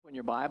Open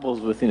your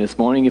Bibles with me this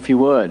morning, if you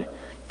would.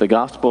 The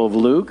Gospel of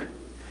Luke,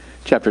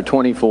 chapter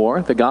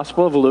 24. The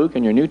Gospel of Luke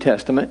in your New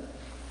Testament,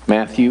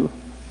 Matthew,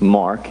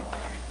 Mark,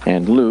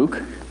 and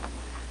Luke,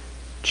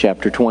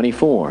 chapter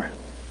 24.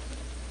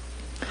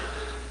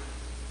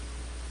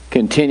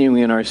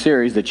 Continuing in our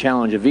series, The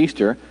Challenge of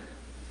Easter,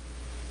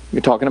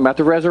 we're talking about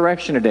the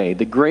resurrection today.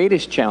 The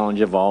greatest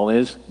challenge of all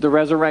is the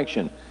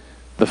resurrection.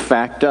 The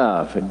fact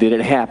of, did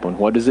it happen?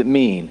 What does it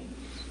mean?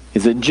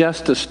 Is it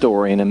just a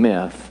story and a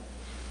myth?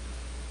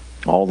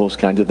 All those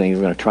kinds of things.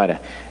 We're going to try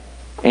to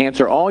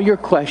answer all your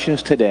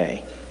questions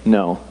today.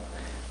 No,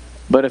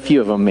 but a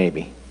few of them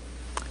maybe.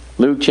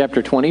 Luke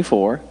chapter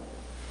 24.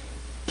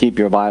 Keep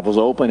your Bibles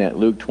open at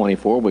Luke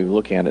 24. We'll be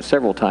looking at it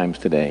several times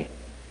today.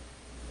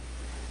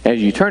 As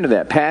you turn to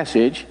that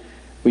passage,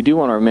 we do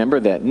want to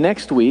remember that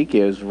next week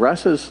is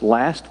Russ's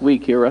last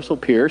week here. Russell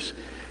Pierce,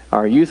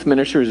 our youth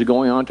minister, is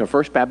going on to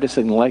First Baptist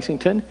in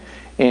Lexington.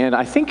 And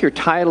I think your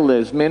title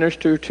is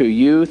Minister to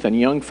Youth and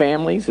Young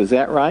Families. Is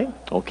that right?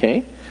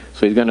 Okay.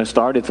 So he's going to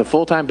start. It's a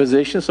full-time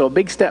position, so a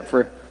big step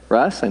for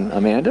Russ and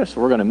Amanda, so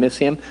we're going to miss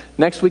him.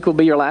 Next week will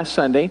be your last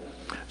Sunday.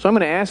 So I'm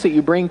going to ask that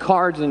you bring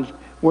cards, and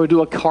we'll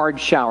do a card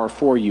shower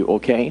for you,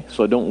 okay?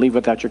 So don't leave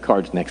without your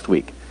cards next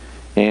week.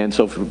 And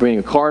so if you bring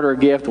a card or a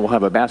gift, we'll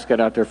have a basket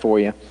out there for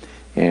you.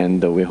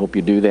 And we hope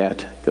you do that,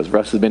 because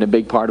Russ has been a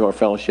big part of our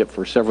fellowship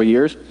for several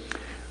years.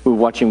 We've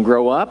watched him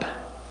grow up.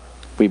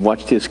 We've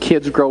watched his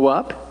kids grow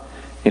up,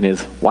 and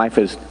his wife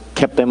has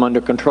kept them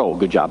under control.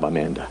 Good job,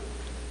 Amanda.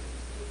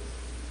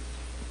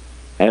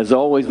 As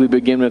always, we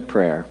begin with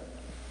prayer.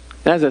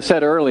 As I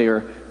said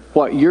earlier,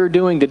 what you're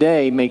doing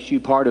today makes you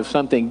part of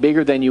something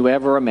bigger than you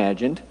ever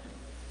imagined.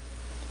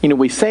 You know,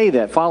 we say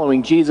that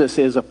following Jesus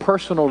is a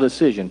personal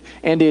decision,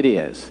 and it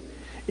is.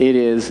 It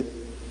is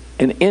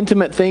an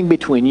intimate thing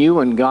between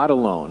you and God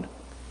alone.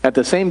 At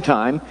the same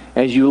time,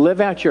 as you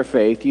live out your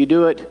faith, you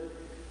do it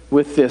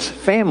with this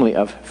family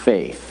of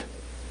faith.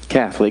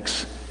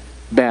 Catholics,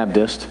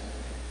 Baptists,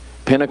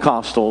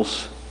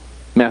 Pentecostals,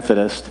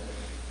 Methodists,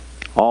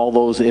 all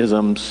those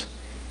isms.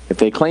 If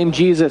they claim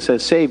Jesus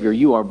as Savior,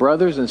 you are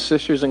brothers and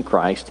sisters in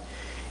Christ,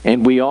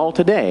 and we all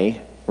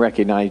today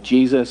recognize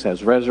Jesus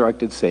as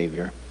resurrected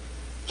Savior.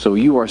 So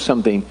you are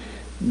something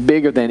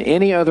bigger than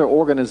any other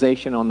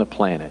organization on the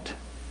planet.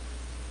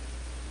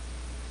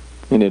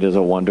 And it is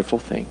a wonderful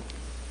thing.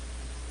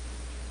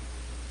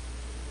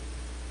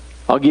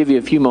 I'll give you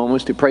a few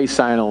moments to pray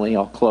silently.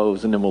 I'll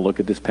close, and then we'll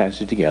look at this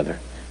passage together.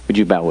 Would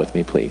you bow with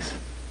me, please?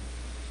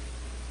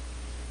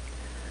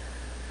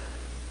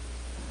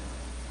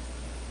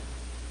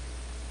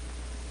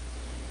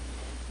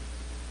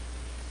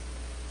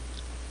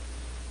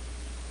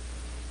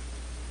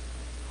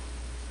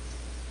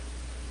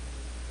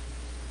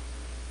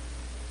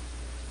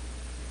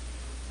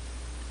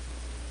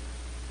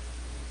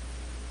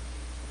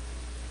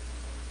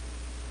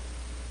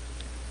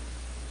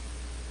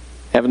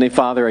 Heavenly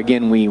Father,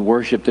 again, we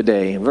worship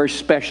today, a very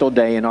special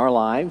day in our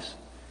lives,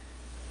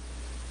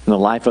 in the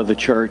life of the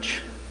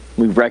church.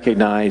 We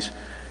recognize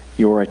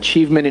your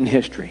achievement in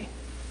history.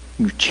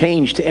 You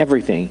changed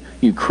everything.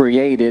 You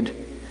created.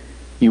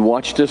 You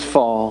watched us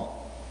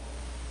fall.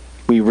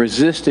 We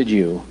resisted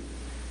you.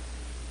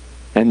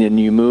 And then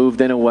you moved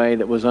in a way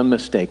that was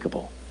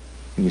unmistakable.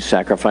 You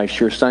sacrificed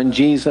your Son,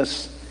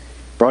 Jesus,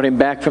 brought him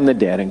back from the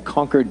dead, and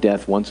conquered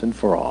death once and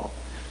for all.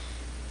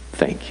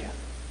 Thank you.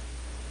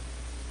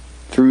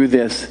 Through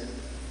this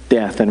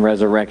death and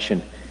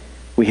resurrection,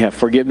 we have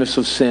forgiveness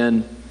of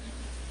sin,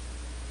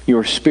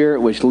 your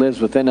Spirit which lives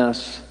within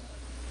us,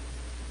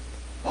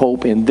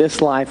 hope in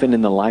this life and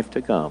in the life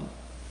to come.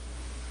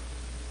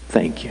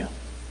 Thank you.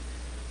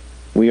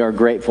 We are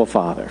grateful,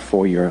 Father,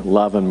 for your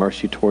love and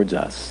mercy towards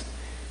us.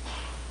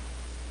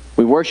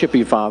 We worship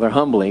you, Father,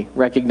 humbly,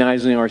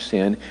 recognizing our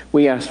sin.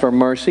 We ask for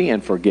mercy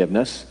and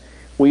forgiveness.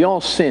 We all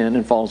sin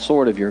and fall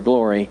short of your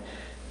glory.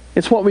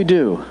 It's what we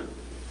do.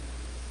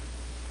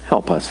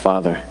 Help us,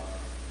 Father.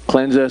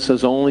 Cleanse us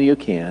as only you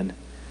can.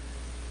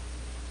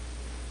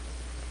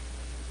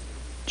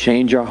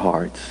 Change our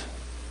hearts.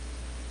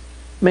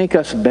 Make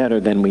us better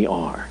than we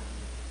are.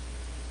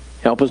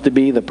 Help us to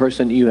be the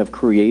person you have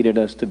created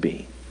us to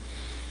be.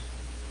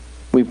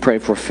 We pray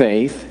for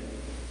faith,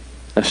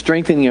 a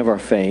strengthening of our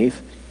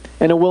faith,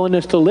 and a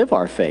willingness to live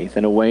our faith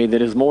in a way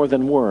that is more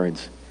than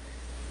words.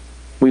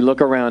 We look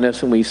around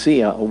us and we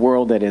see a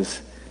world that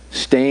is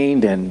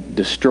stained and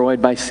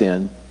destroyed by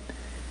sin.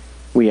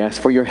 We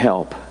ask for your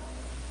help.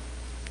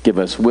 Give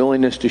us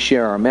willingness to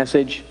share our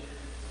message,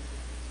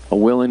 a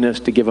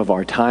willingness to give of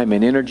our time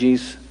and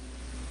energies.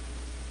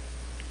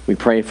 We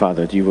pray,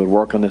 Father, that you would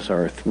work on this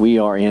earth. We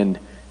are in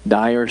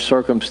dire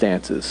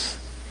circumstances,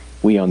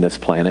 we on this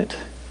planet.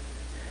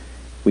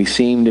 We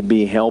seem to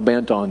be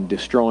hell-bent on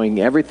destroying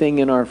everything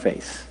in our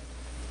face.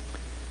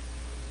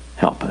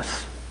 Help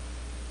us.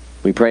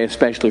 We pray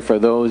especially for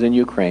those in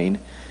Ukraine.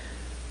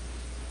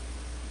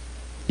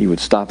 You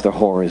would stop the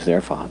horrors there,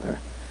 Father.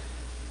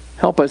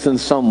 Help us in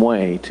some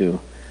way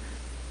to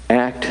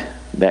act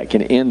that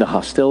can end the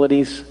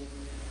hostilities.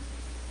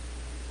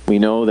 We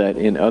know that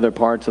in other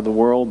parts of the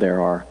world there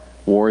are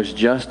War is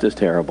just as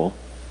terrible.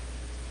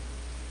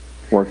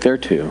 Work there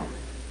too.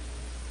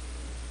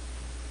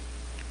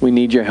 We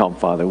need your help,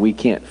 Father. We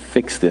can't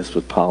fix this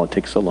with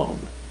politics alone.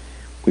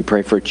 We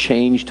pray for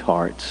changed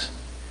hearts,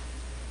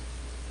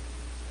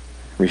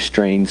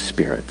 restrained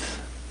spirits.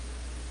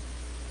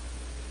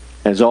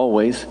 As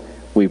always,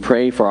 we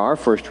pray for our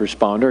first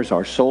responders,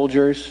 our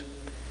soldiers,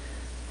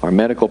 our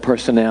medical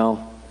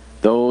personnel,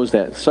 those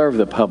that serve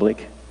the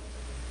public.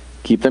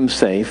 Keep them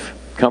safe.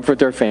 Comfort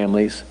their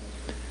families.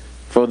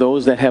 For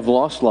those that have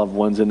lost loved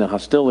ones in the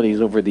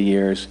hostilities over the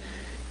years,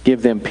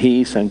 give them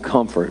peace and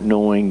comfort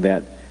knowing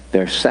that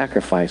their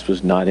sacrifice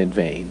was not in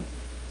vain.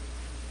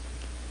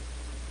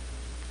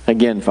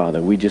 Again, Father,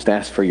 we just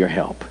ask for your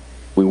help.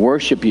 We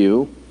worship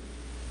you.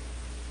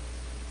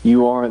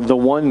 You are the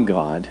one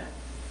God.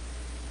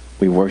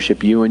 We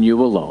worship you and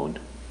you alone.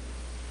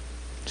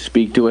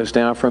 Speak to us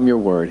now from your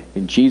word.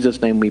 In Jesus'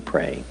 name we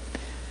pray.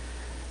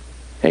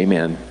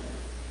 Amen.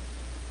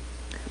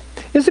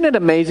 Isn't it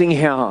amazing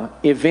how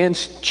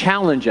events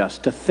challenge us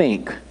to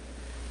think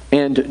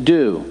and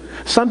do?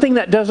 Something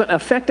that doesn't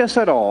affect us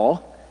at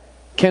all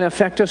can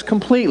affect us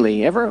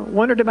completely. Ever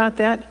wondered about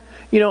that?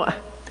 You know,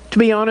 to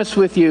be honest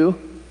with you,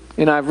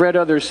 and I've read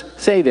others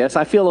say this,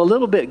 I feel a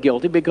little bit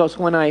guilty because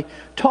when I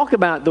talk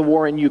about the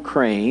war in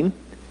Ukraine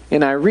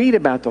and I read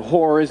about the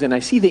horrors and I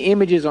see the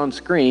images on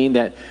screen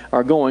that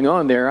are going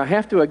on there, I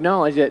have to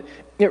acknowledge that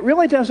it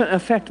really doesn't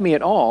affect me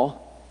at all.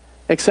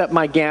 Except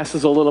my gas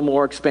is a little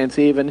more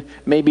expensive and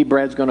maybe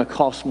bread's going to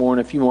cost more in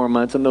a few more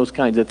months and those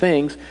kinds of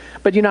things.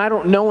 But I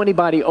don't know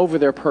anybody over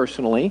there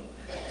personally.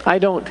 I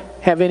don't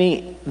have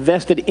any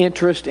vested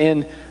interest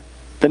in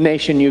the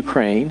nation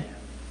Ukraine.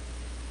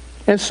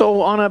 And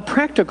so on a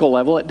practical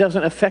level, it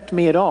doesn't affect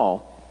me at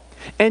all.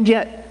 And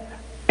yet,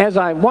 as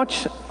I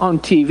watch on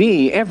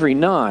TV every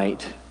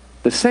night,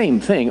 the same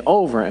thing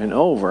over and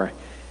over,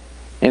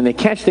 and they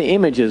catch the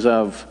images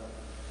of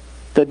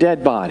the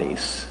dead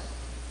bodies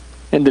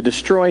and the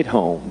destroyed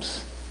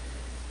homes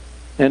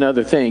and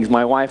other things.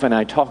 My wife and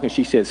I talk, and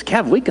she says,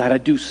 Kev, we got to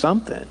do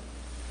something.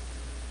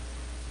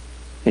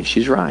 And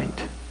she's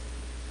right.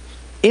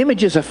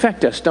 Images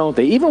affect us, don't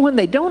they? Even when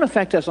they don't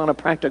affect us on a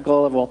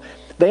practical level,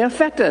 they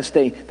affect us.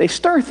 They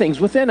stir things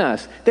within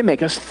us. They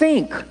make us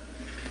think.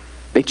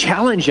 They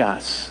challenge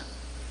us.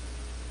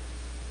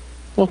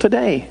 Well,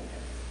 today,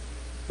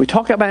 we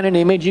talk about an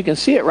image. You can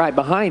see it right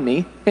behind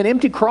me, an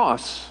empty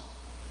cross.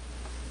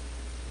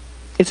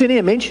 It's an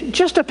image,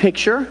 just a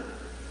picture.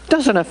 It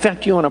doesn't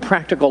affect you on a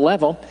practical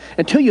level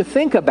until you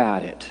think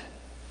about it.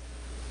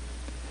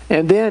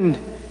 And then,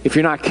 if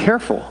you're not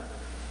careful,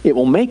 it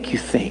will make you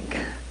think.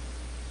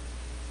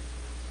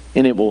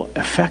 And it will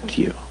affect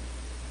you.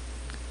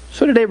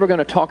 So today we're going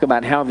to talk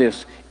about how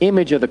this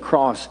image of the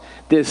cross,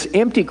 this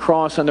empty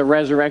cross and the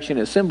resurrection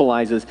it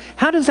symbolizes,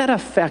 how does that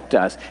affect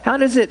us? How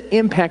does it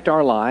impact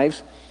our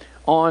lives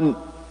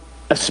on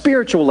a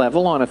spiritual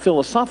level, on a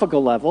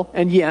philosophical level,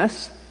 and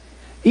yes,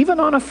 even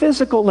on a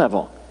physical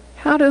level?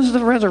 How does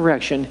the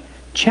resurrection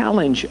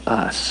challenge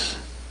us?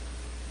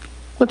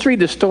 Let's read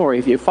the story,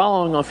 if you're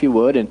following, if you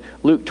would, in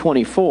Luke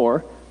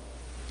 24,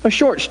 a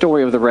short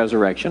story of the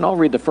resurrection. I'll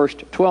read the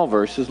first 12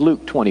 verses,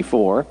 Luke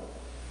 24.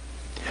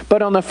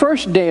 But on the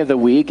first day of the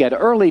week, at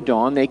early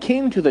dawn, they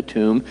came to the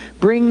tomb,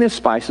 bringing the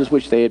spices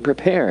which they had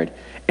prepared.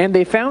 And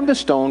they found the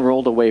stone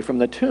rolled away from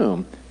the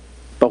tomb.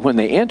 But when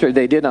they entered,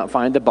 they did not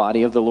find the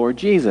body of the Lord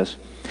Jesus.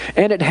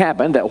 And it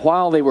happened that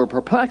while they were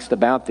perplexed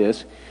about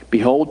this,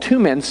 behold, two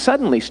men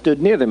suddenly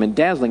stood near them in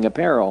dazzling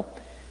apparel.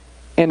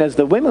 And as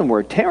the women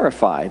were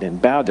terrified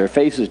and bowed their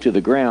faces to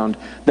the ground,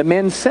 the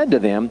men said to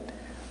them,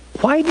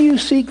 Why do you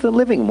seek the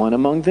living one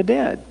among the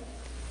dead?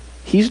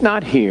 He's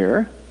not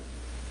here.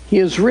 He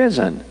is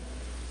risen.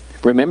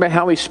 Remember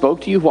how he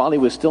spoke to you while he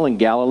was still in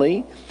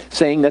Galilee,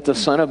 saying that the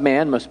Son of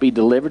Man must be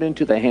delivered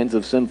into the hands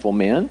of sinful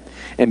men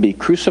and be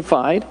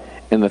crucified,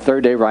 and the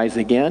third day rise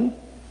again?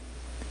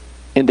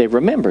 And they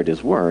remembered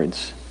his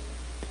words,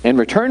 and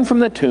returned from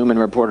the tomb and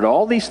reported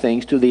all these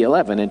things to the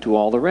 11 and to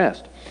all the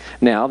rest.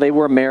 Now they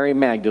were Mary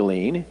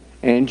Magdalene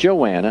and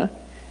Joanna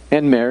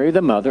and Mary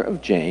the mother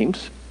of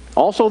James.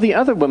 Also the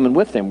other women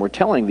with them were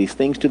telling these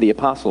things to the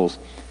apostles.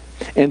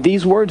 And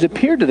these words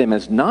appeared to them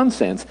as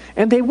nonsense,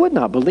 and they would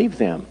not believe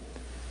them.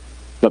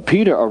 But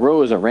Peter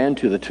arose and ran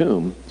to the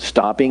tomb,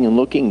 stopping and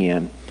looking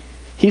in.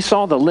 He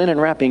saw the linen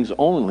wrappings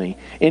only,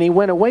 and he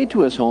went away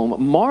to his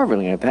home,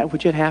 marveling at that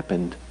which had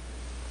happened.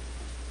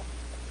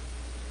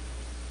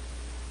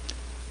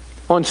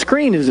 On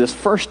screen is this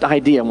first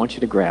idea I want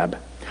you to grab.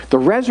 The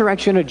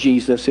resurrection of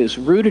Jesus is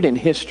rooted in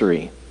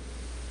history.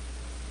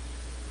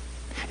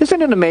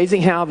 Isn't it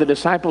amazing how the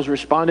disciples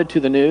responded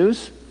to the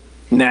news?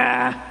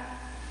 Nah,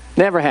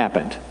 never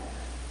happened.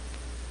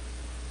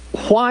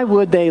 Why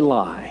would they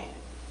lie?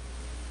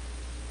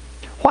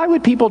 Why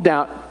would people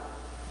doubt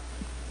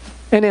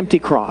an empty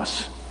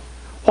cross?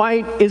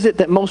 Why is it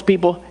that most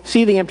people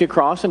see the empty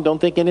cross and don't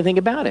think anything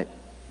about it?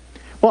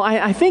 Well,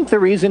 I think the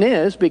reason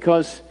is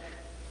because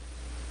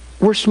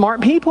we're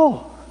smart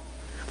people.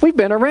 We've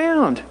been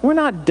around. We're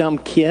not dumb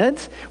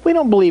kids. We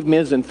don't believe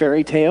myths and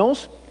fairy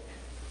tales.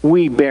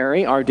 we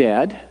bury our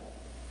dead,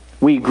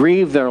 we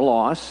grieve their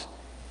loss,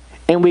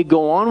 and we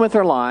go on with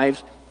our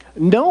lives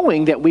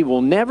knowing that we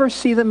will never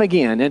see them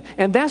again.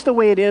 And that's the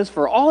way it is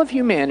for all of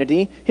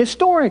humanity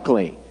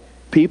historically.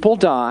 People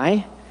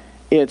die.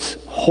 It's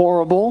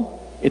horrible.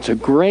 It's a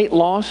great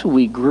loss.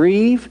 We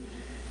grieve,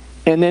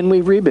 and then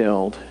we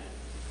rebuild.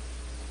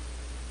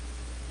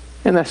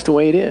 And that's the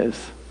way it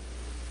is.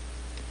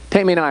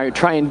 Tammy and I are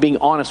trying being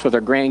honest with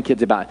our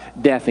grandkids about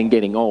death and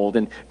getting old.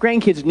 And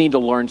grandkids need to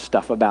learn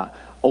stuff about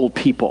old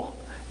people.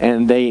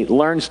 And they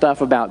learn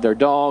stuff about their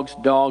dogs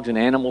and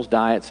animals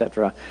die,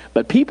 etc.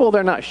 But people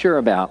they're not sure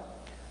about.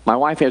 My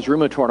wife has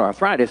rheumatoid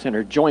arthritis and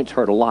her joints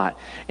hurt a lot.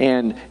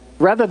 And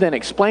rather than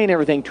explain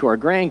everything to our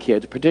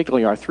grandkids,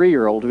 particularly our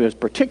 3-year-old who is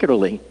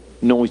particularly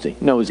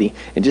nosy,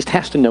 and just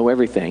has to know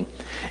everything,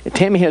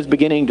 Tammy has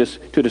beginning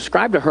to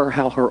describe to her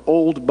how her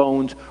old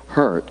bones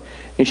hurt.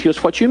 And she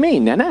goes, "What you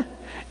mean, Nana?"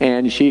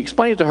 And she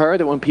explains to her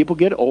that when people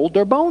get old,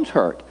 their bones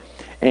hurt.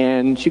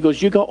 And she goes,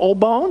 "You got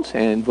old bones?"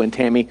 And when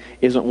Tammy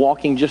isn't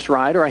walking just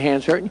right or her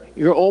hand's hurting,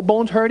 "Your old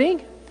bones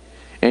hurting?"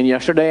 And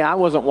yesterday I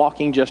wasn't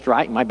walking just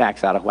right, my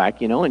back's out of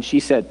whack, and she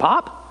said,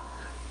 "Pop,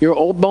 your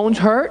old bones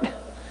hurt?"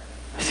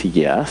 I said,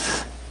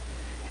 "Yes."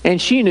 And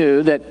she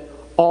knew that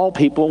all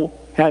people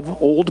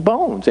have old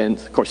bones. And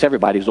of course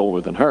everybody's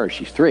older than her.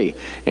 She's 3.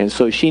 And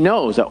so she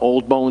knows that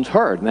old bones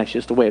hurt, and that's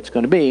just the way it's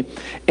going to be.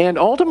 And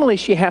ultimately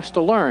she has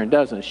to learn,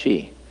 doesn't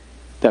she,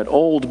 that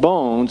old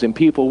bones and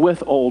people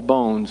with old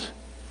bones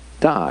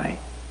die.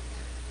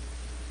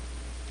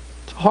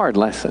 It's a hard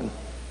lesson.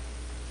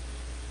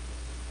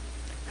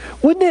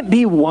 Wouldn't it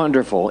be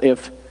wonderful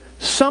if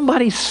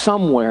somebody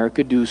somewhere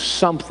could do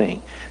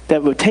something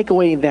that would take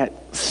away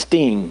that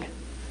sting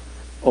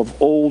of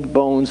old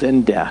bones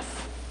and death?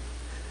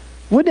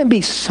 Wouldn't it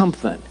be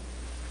something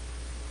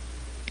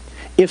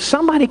if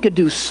somebody could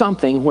do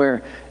something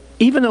where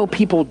even though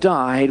people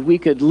died, we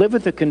could live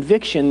with the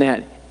conviction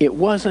that it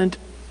wasn't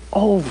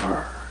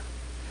over?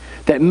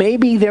 That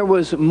maybe there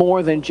was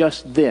more than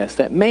just this.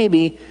 That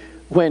maybe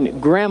when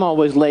Grandma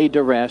was laid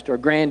to rest, or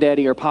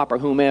Granddaddy or Papa or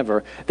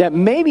whomever, that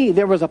maybe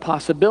there was a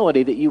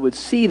possibility that you would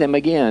see them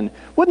again.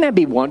 Wouldn't that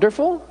be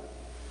wonderful?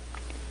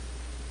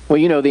 Well,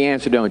 you know the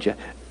answer, don't you?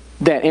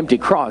 That empty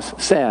cross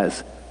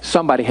says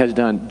somebody has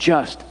done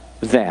just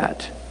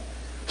that.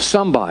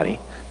 Somebody,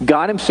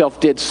 God himself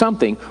did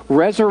something,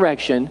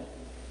 resurrection,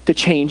 to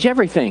change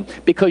everything.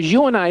 Because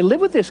you and I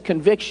live with this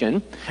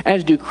conviction,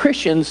 as do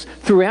Christians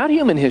throughout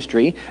human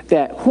history,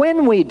 that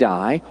when we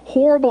die,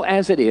 horrible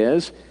as it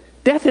is,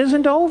 death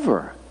isn't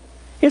over.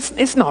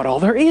 It's not all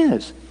there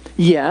is.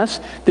 Yes,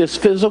 this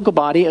physical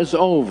body is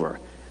over.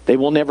 They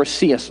will never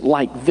see us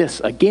like this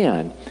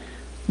again.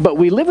 But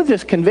we live with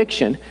this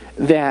conviction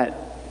that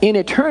in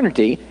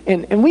eternity,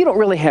 and we don't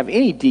really have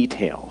any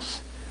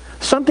details,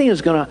 something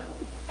is going to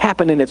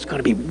happen and it's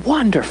going to be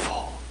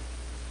wonderful.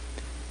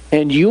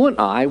 And you and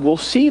I will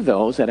see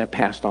those that have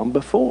passed on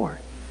before.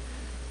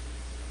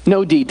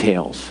 No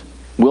details.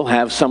 We'll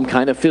have some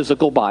kind of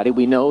physical body.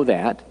 We know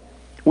that.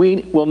 We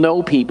will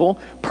know people.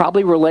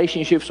 Probably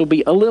relationships will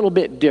be a little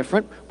bit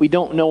different. We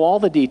don't know all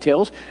the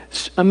details.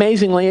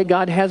 Amazingly,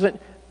 God hasn't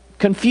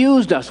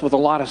confused us with a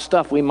lot of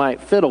stuff we might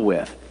fiddle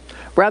with.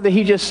 Rather,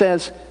 he just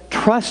says,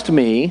 trust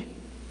me.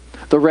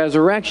 The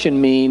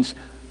resurrection means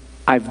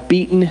I've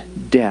beaten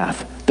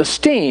death. The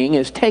sting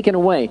is taken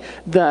away.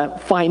 The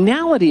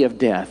finality of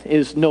death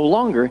is no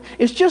longer.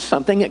 It's just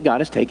something that God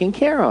has taken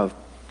care of.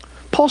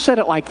 Paul said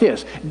it like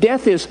this: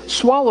 death is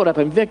swallowed up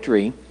in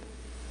victory.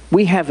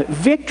 We have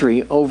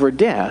victory over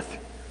death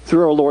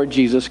through our Lord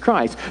Jesus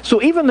Christ.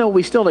 So even though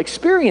we still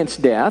experience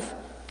death,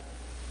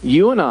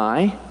 you and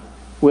I,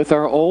 with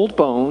our old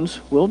bones,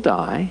 will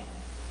die.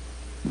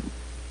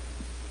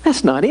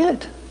 That's not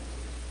it.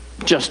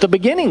 Just the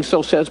beginning,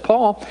 so says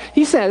Paul.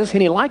 He says,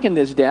 and he likened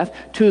this death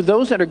to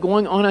those that are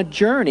going on a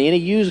journey, and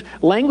he used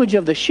language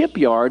of the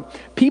shipyard.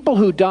 People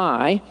who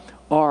die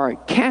are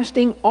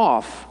casting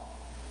off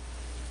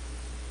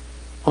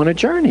on a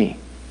journey.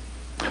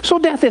 So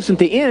death isn't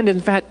the end.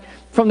 In fact,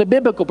 from the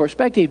biblical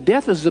perspective,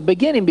 death is the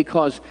beginning,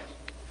 because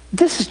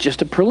this is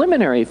just a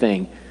preliminary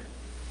thing.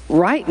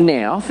 Right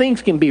now,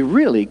 things can be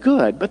really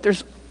good, but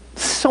there's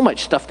so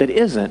much stuff that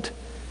isn't.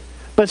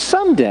 But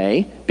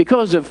someday,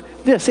 because of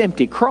this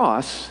empty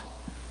cross,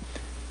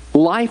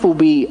 life will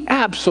be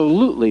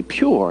absolutely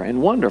pure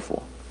and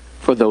wonderful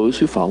for those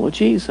who follow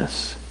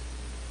Jesus.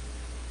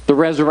 The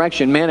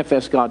resurrection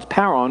manifests God's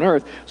power on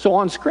earth. So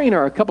on screen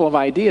are a couple of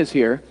ideas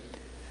here.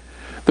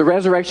 The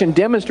resurrection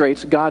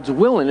demonstrates God's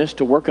willingness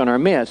to work on our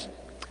midst.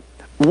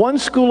 One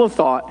school of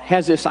thought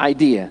has this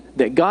idea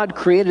that God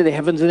created the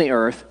heavens and the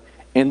earth,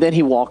 and then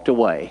he walked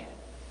away.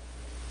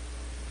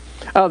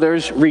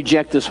 Others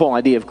reject this whole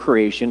idea of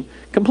creation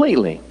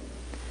completely.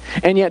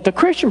 And yet the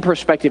Christian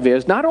perspective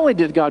is, not only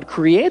did God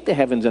create the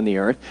heavens and the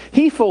earth,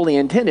 he fully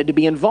intended to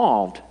be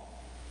involved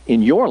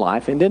in your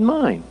life and in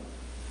mine.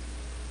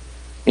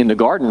 In the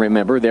garden,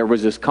 remember, there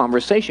was this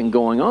conversation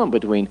going on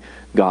between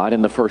God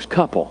and the first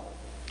couple.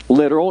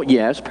 Literal,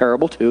 yes.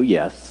 Parable too,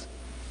 yes.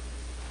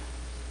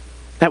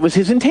 That was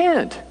his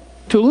intent,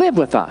 to live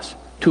with us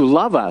to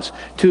love us,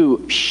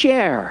 to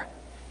share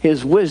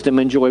his wisdom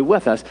and joy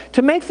with us,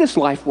 to make this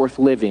life worth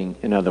living,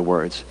 in other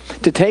words.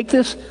 To take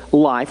this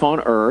life on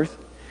earth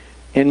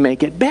and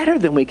make it better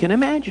than we can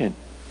imagine.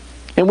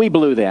 And we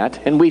blew that,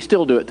 and we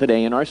still do it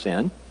today in our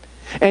sin.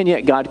 And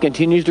yet God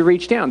continues to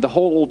reach down. The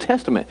whole Old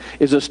Testament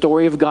is a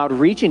story of God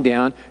reaching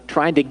down,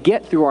 trying to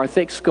get through our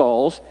thick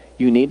skulls.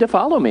 You need to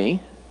follow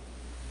me.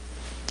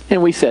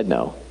 And we said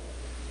no.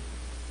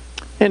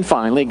 And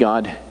finally,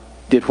 God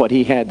did what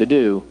he had to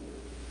do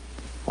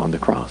on the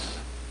cross.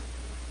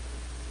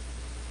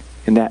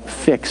 And that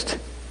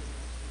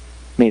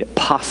made it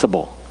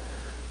possible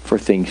for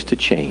things to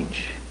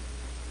change.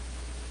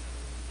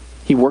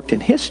 He worked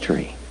in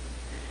history.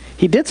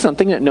 He did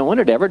something that no one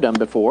had ever done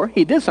before.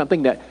 He did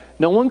something that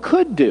no one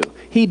could do.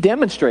 He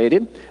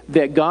demonstrated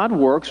that God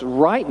works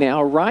right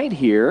now, right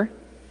here,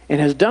 and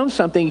has done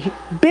something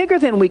bigger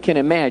than we can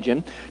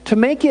imagine to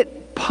make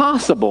it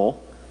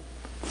possible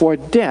for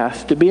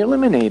death to be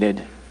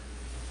eliminated.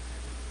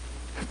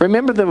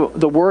 Remember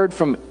the word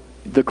from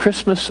the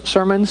Christmas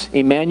sermons,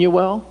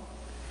 Emmanuel?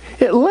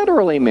 It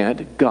literally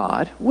meant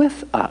God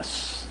with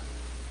us.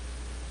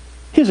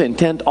 His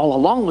intent all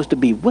along was to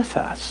be with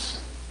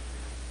us.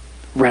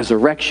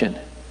 Resurrection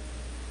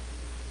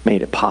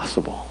made it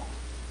possible.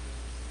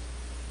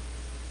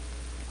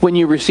 When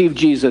you receive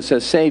Jesus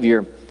as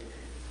Savior,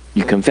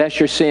 you confess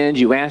your sins,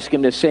 you ask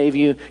him to save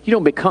you. You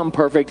don't become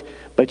perfect,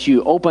 but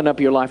you open up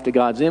your life to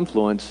God's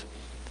influence.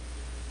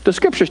 The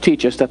scriptures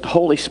teach us that the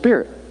Holy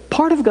Spirit,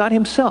 part of God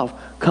himself,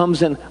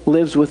 comes and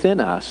lives within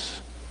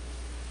us.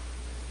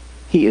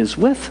 He is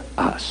with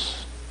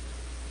us,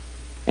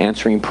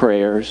 answering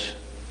prayers,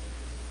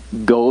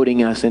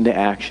 goading us into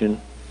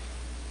action,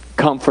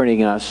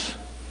 comforting us,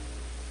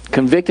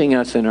 convicting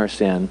us in our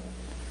sin,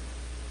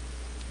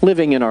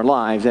 living in our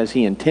lives as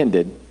he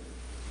intended.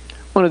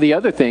 One of the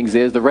other things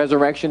is the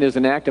resurrection is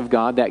an act of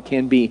God that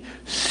can be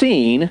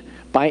seen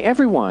by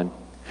everyone.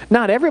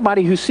 Not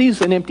everybody who sees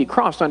an empty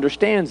cross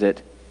understands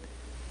it.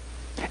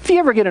 If you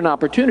ever get an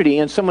opportunity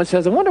and someone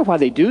says, I wonder why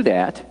they do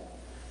that,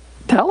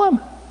 tell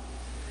them.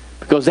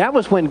 Because that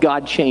was when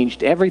God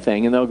changed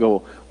everything. And they'll go,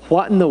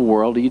 what in the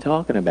world are you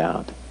talking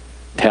about?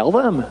 Tell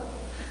them.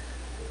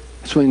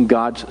 It's when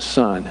God's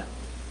Son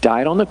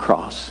died on the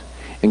cross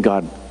and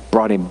God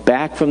brought him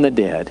back from the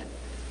dead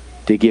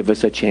to give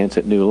us a chance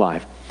at new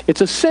life.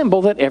 It's a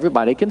symbol that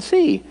everybody can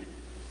see.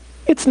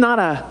 It's not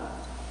a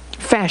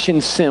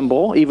fashion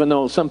symbol, even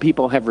though some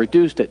people have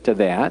reduced it to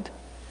that.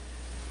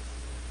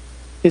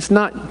 It's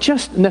not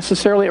just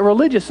necessarily a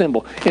religious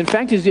symbol. In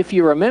fact, as if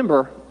you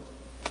remember,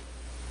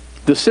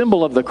 the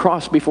symbol of the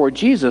cross before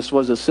Jesus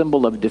was a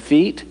symbol of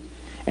defeat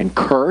and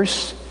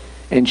curse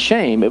and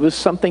shame. It was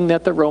something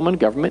that the Roman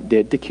government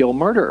did to kill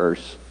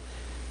murderers.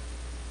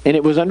 And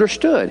it was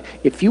understood.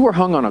 If you were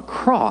hung on a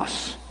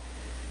cross,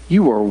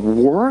 you were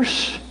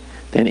worse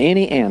than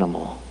any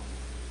animal.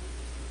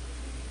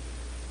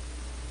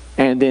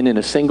 And then in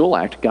a single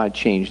act, God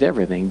changed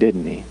everything,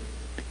 didn't he?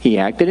 He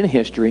acted in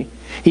history.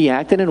 He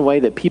acted in a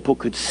way that people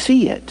could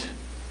see it.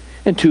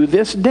 And to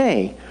this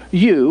day,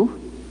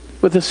 you,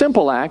 with a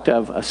simple act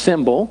of a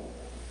symbol,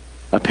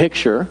 a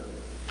picture,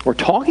 or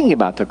talking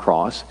about the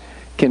cross,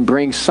 can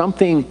bring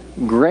something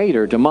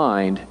greater to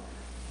mind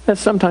that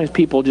sometimes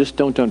people just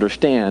don't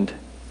understand.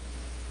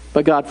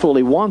 But God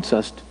fully wants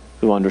us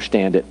to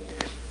understand it.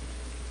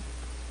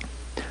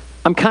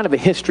 I'm kind of a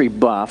history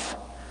buff,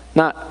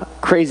 not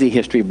crazy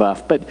history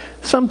buff, but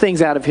some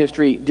things out of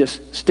history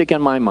just stick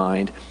in my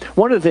mind.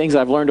 One of the things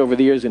I've learned over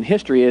the years in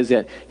history is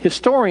that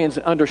historians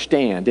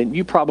understand, and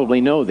you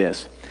probably know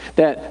this,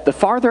 that the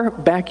farther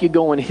back you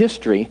go in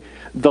history,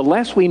 the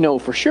less we know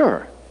for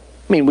sure.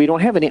 I mean, we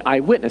don't have any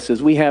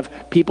eyewitnesses. We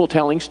have people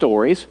telling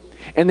stories,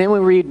 and then we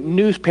read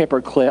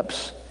newspaper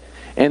clips,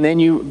 and then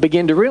you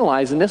begin to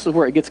realize, and this is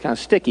where it gets kind of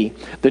sticky,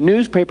 the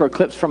newspaper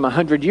clips from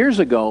 100 years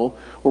ago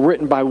were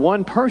written by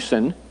one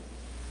person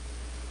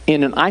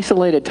in an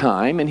isolated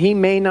time, and he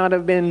may not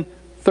have been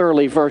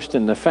thoroughly versed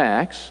in the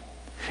facts.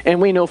 And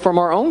we know from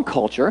our own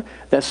culture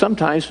that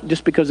sometimes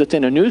just because it's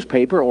in a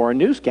newspaper or a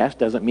newscast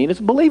doesn't mean it's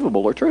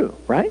believable or true,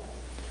 right?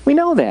 We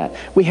know that.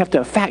 We have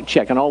to fact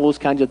check on all those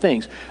kinds of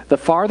things. The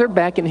farther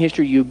back in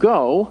history you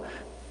go,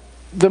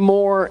 the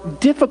more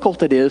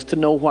difficult it is to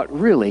know what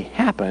really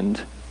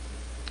happened.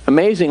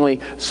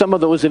 Amazingly, some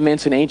of those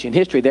events in ancient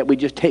history that we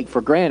just take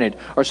for granted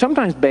are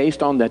sometimes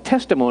based on the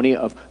testimony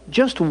of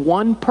just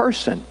one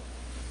person,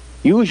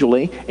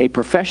 usually a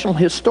professional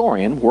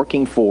historian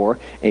working for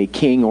a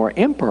king or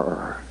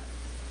emperor.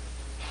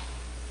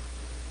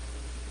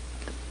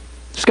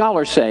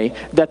 Scholars say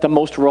that the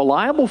most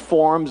reliable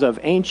forms of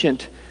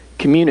ancient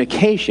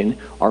communication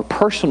are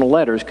personal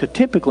letters, because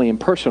typically in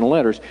personal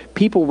letters,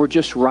 people were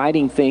just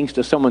writing things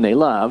to someone they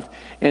loved,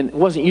 and it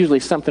wasn't usually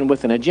something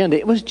with an agenda.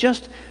 It was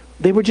just,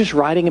 they were just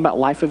writing about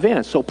life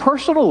events. So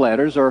personal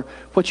letters are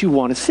what you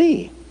want to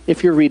see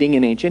if you're reading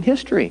in ancient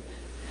history.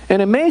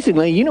 And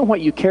amazingly, you know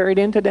what you carried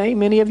in today,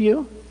 many of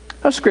you?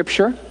 A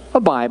scripture, a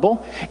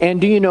Bible. And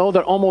do you know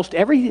that almost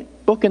every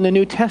book in the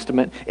New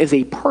Testament is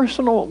a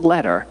personal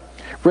letter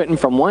written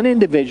from one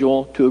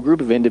individual to a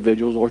group of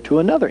individuals or to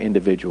another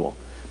individual.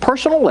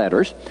 Personal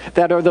letters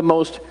that are the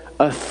most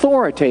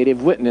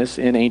authoritative witness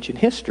in ancient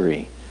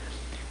history.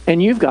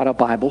 And you've got a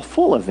Bible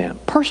full of them.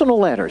 Personal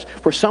letters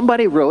where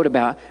somebody wrote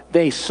about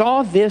they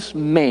saw this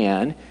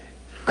man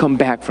come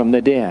back from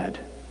the dead.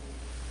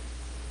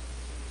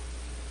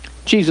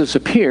 Jesus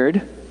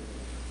appeared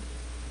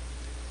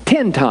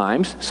 10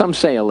 times, some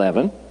say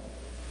 11,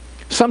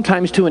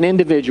 sometimes to an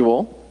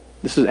individual,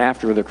 this is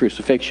after the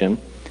crucifixion,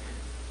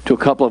 to a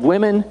couple of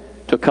women,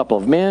 to a couple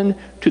of men,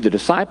 to the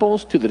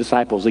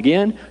disciples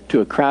again,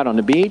 to a crowd on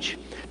the beach,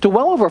 to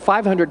well over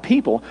 500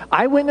 people.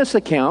 Eyewitness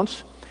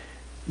accounts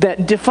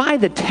that defy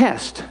the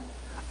test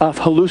of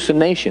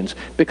hallucinations,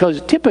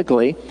 because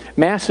typically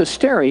mass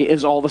hysteria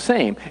is all the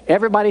same.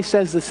 Everybody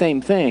says the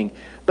same thing,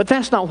 but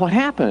that's not what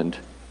happened.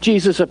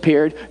 Jesus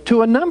appeared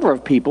to a number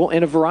of people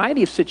in a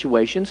variety of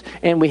situations,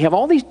 and we have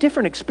all these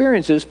different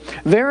experiences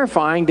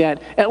verifying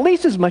that, at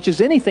least as much as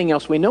anything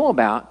else we know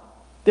about,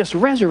 this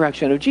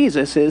resurrection of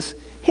Jesus is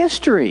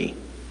history.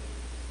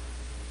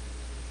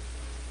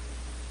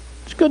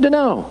 It's good to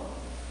know.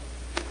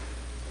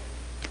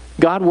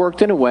 God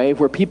worked in a way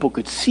where people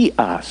could see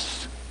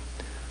us.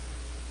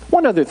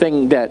 One other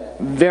thing that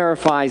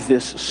verifies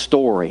this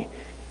story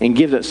and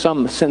gives it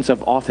some sense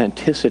of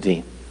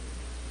authenticity.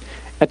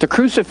 At the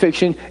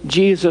crucifixion,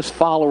 Jesus'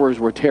 followers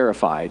were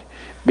terrified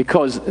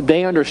because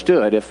they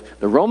understood if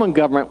the Roman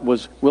government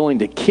was willing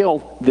to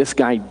kill this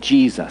guy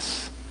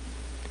Jesus,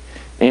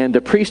 and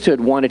the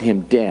priesthood wanted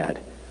him dead,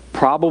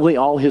 probably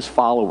all his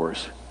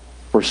followers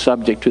were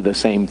subject to the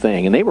same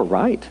thing, and they were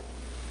right.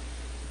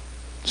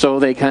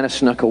 So they kind of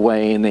snuck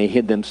away and they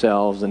hid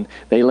themselves and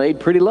they laid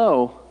pretty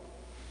low.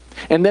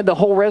 And then the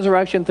whole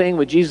resurrection thing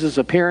with Jesus'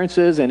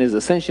 appearances and his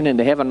ascension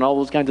into heaven and all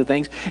those kinds of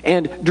things.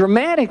 And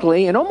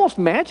dramatically and almost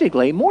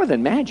magically, more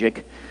than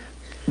magic,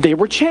 they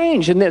were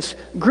changed. And this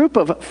group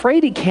of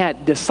fraidy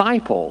cat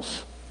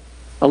disciples,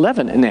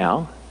 11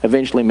 now,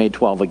 eventually made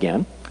 12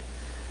 again,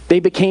 they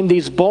became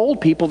these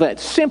bold people that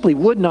simply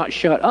would not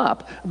shut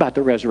up about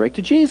the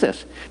resurrected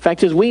Jesus. In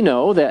fact, as we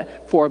know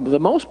that for the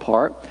most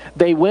part,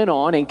 they went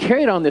on and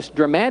carried on this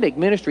dramatic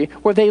ministry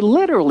where they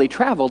literally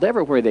traveled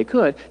everywhere they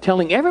could,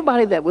 telling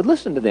everybody that would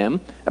listen to them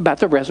about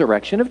the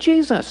resurrection of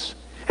Jesus.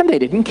 And they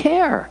didn't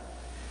care.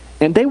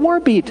 And they were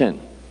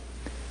beaten.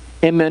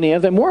 And many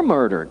of them were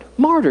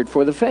martyred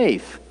for the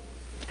faith.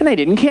 And they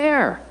didn't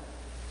care.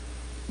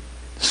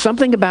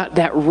 Something about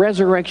that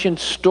resurrection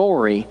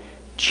story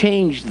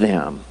changed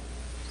them.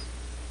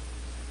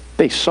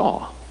 They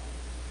saw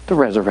the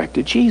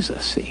resurrected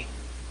Jesus, see.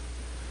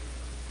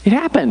 It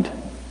happened,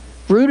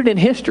 rooted in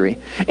history.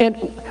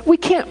 And we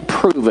can't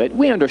prove it.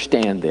 We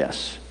understand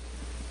this.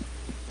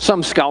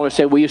 Some scholars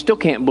say, well, you still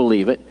can't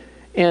believe it.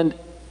 And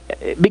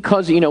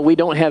because, we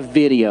don't have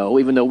video,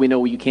 even though we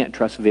know you can't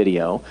trust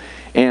video,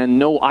 and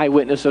no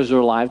eyewitnesses are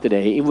alive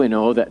today, we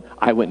know that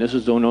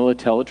eyewitnesses don't know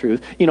to tell the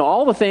truth.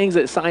 All the things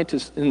that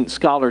scientists and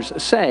scholars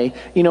say,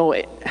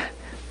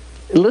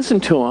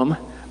 listen to them.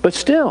 But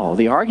still,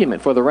 the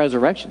argument for the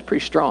resurrection is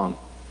pretty strong.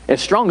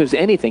 As strong as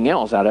anything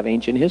else out of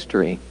ancient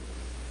history.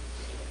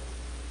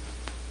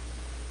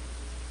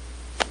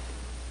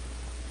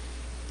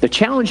 The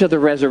challenge of the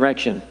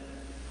resurrection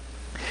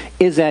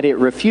is that it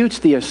refutes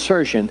the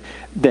assertion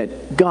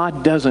that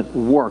God doesn't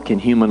work in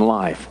human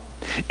life.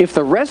 If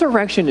the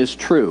resurrection is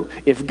true,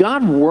 if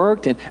God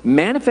worked and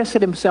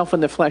manifested himself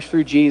in the flesh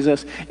through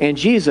Jesus, and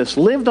Jesus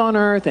lived on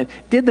earth and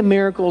did the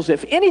miracles,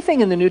 if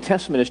anything in the New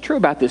Testament is true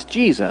about this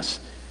Jesus,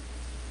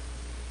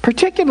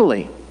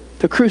 particularly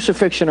the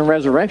crucifixion and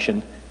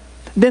resurrection,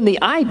 then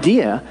the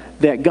idea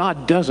that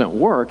God doesn't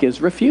work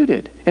is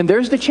refuted. And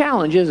there's the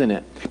challenge, isn't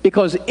it?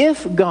 Because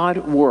if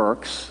God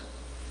works,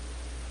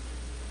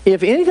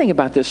 if anything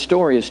about this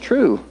story is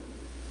true,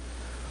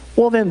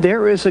 well, then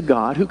there is a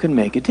God who can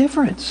make a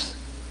difference.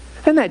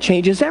 And that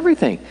changes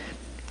everything.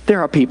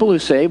 There are people who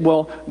say,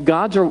 well,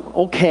 gods are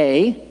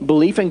okay,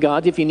 belief in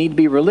gods if you need to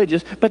be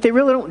religious, but they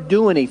really don't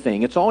do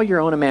anything. It's all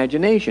your own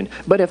imagination.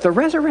 But if the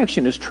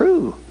resurrection is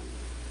true,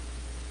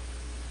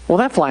 well,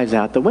 that flies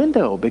out the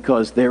window,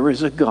 because there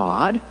is a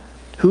God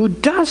who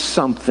does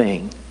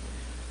something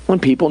when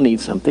people need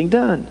something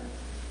done.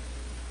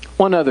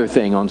 One other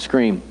thing on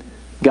screen.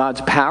 God's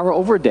power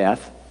over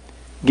death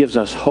gives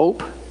us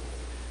hope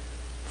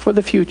for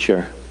the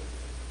future.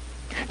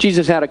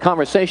 Jesus had a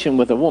conversation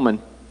with a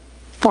woman,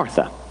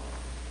 Martha,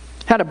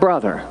 had a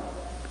brother,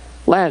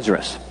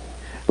 Lazarus.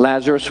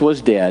 Lazarus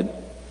was dead.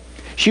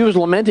 She was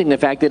lamenting the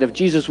fact that if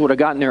Jesus would have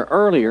gotten there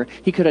earlier,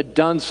 he could have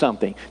done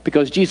something,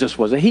 because Jesus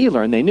was a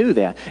healer, and they knew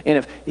that.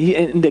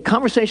 And the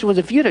conversation was,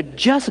 if you'd have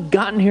just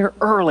gotten here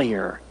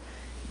earlier,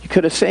 you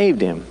could have saved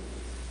him.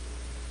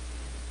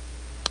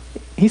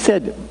 He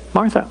said,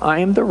 Martha, I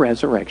am the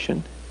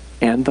resurrection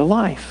and the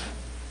life.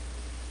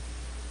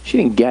 She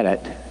didn't get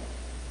it.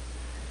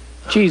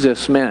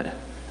 Jesus meant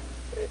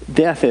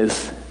death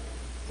is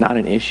not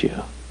an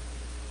issue.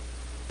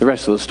 The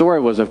rest of the story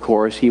was, of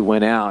course, he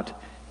went out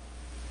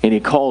and he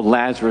called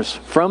Lazarus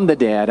from the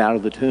dead out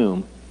of the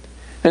tomb.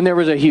 And there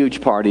was a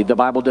huge party. The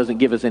Bible doesn't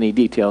give us any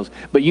details,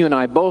 but you and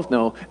I both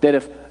know that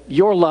if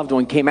your loved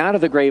one came out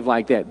of the grave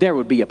like that, there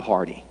would be a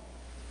party.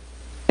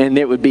 And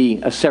it would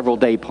be a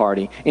several-day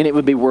party. And it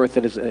would be worth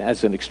it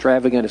as an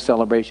extravagant a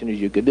celebration as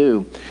you could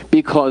do,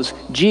 because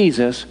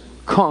Jesus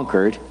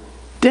conquered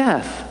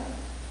death.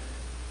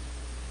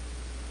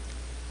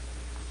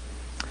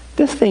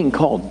 This thing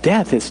called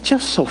death is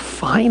just so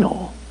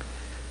final.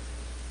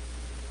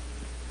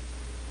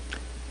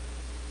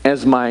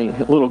 As my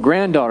little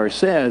granddaughter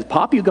says,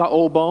 "Pop, you got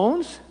old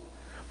bones?"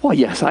 Well,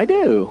 yes, I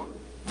do.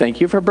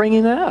 Thank you for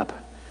bringing that up.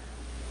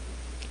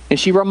 And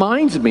she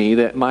reminds me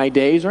that my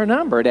days are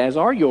numbered, as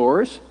are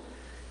yours.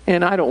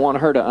 And I don't want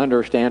her to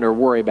understand or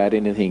worry about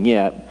anything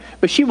yet.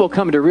 But she will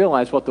come to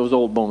realize what those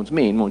old bones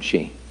mean, won't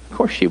she? Of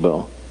course she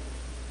will.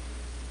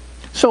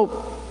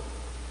 So,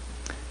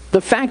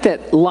 the fact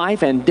that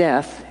life and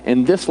death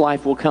and this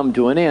life will come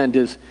to an end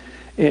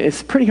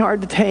is pretty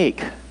hard to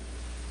take.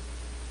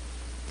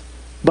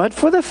 But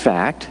for the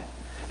fact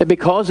that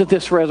because of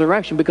this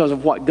resurrection, because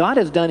of what God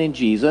has done in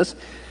Jesus,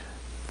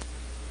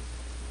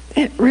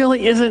 it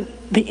really isn't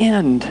the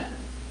end.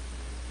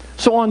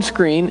 So on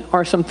screen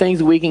are some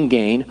things we can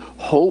gain.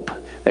 Hope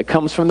that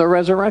comes from the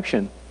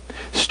resurrection.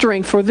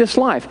 Strength for this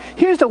life.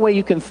 Here's the way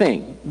you can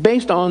think,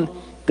 based on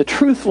the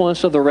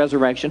truthfulness of the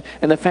resurrection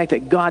and the fact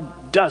that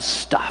God does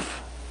stuff.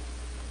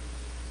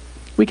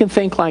 We can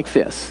think like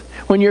this.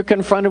 When you're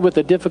confronted with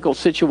a difficult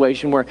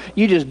situation where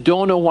you just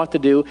don't know what to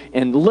do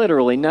and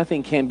literally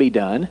nothing can be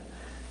done,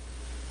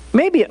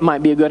 maybe it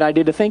might be a good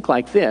idea to think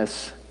like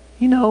this.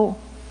 You know,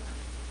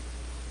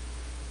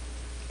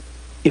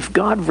 if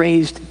God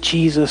raised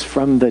Jesus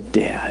from the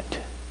dead,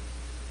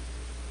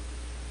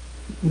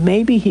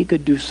 maybe he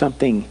could do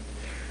something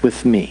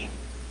with me.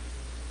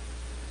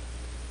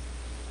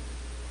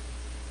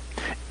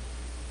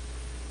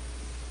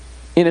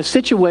 In a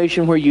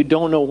situation where you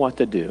don't know what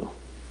to do,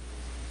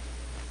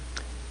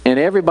 and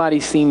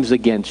everybody seems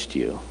against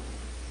you,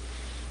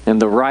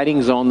 and the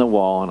writing's on the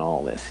wall and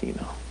all this,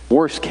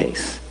 worst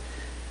case,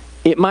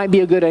 it might be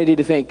a good idea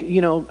to think,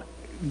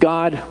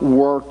 God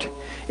worked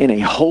in a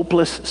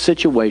hopeless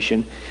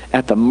situation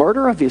at the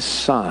murder of his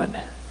son,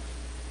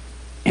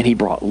 and he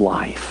brought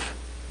life.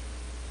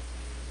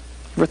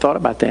 Ever thought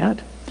about that?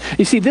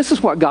 You see, this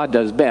is what God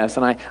does best,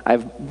 and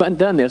I've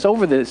done this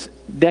over the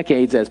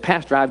decades as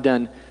pastor. I've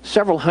done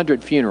several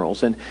hundred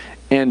funerals,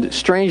 and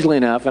strangely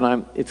enough,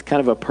 and it's kind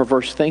of a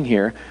perverse thing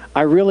here,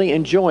 I really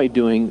enjoy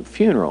doing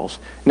funerals.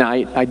 Now,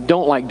 I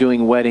don't like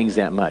doing weddings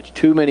that much.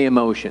 Too many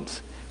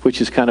emotions,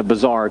 which is kind of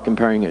bizarre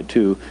comparing it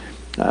to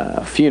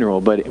a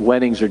funeral, but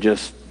weddings are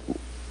just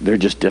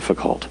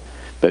difficult.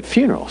 But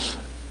funerals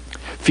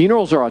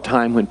are a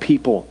time when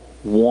people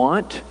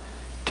want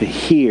to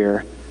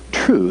hear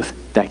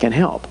truth that can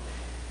help.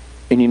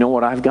 And you know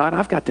what I've got?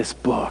 I've got this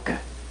book.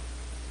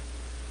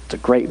 It's a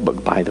great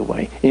book, by the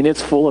way, and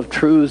it's full of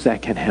truths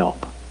that can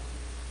help.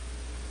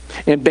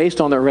 And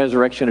based on the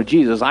resurrection of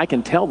Jesus, I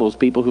can tell those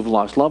people who've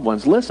lost loved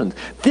ones, listen,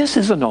 this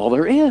isn't all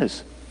there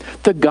is.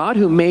 The God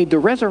who made the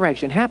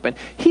resurrection happen,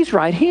 he's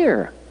right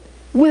here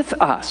with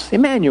us,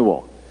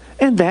 Emmanuel.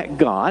 And that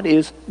God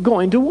is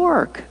going to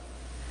work.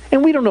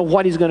 And we don't know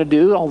what he's going to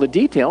do, all the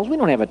details. We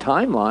don't have a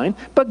timeline,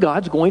 but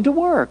God's going to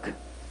work.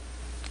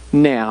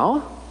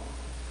 Now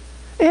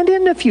and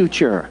in the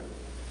future.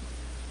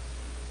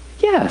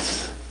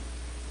 Yes.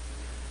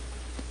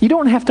 You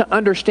don't have to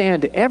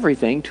understand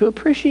everything to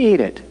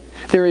appreciate it.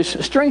 There is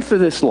strength to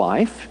this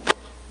life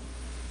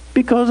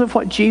because of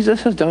what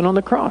Jesus has done on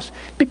the cross.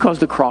 Because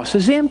the cross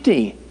is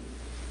empty.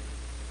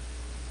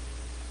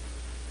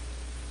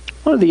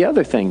 One of the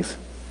other things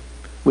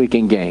we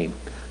can gain,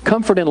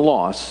 comfort in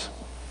loss.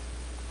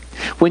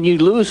 When you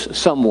lose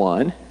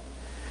someone,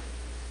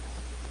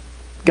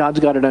 God's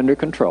got it under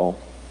control.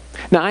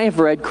 Now, I have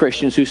read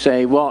Christians who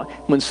say, well,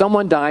 when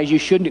someone dies, you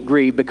shouldn't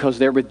grieve because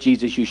they're with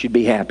Jesus, you should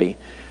be happy.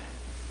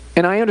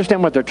 And I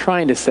understand what they're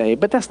trying to say,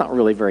 but that's not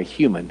really very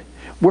human.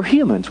 We're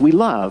humans. We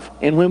love.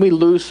 And when we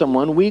lose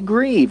someone, we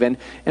grieve. And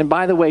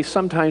by the way,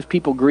 sometimes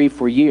people grieve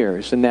for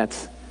years, and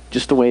that's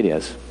just the way it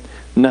is.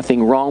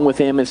 Nothing wrong with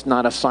them. It's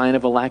not a sign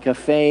of a lack of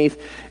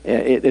faith.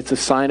 It's a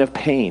sign of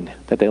pain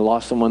that they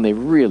lost someone they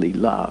really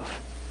love.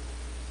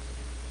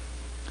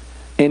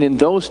 And in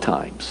those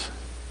times,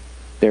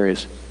 there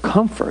is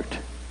comfort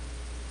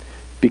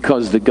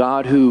because the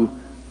God who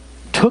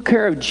took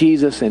care of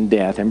Jesus in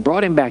death and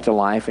brought him back to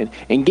life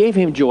and gave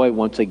him joy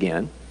once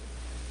again,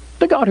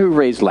 the God who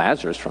raised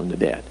Lazarus from the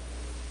dead,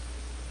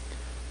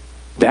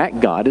 that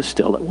God is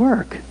still at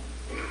work.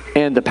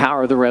 And the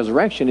power of the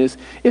resurrection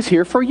is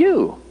here for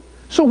you.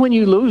 So when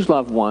you lose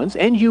loved ones,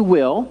 and you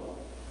will,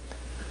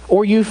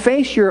 or you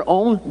face your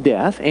own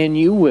death, and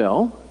you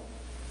will,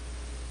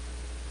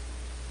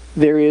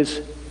 there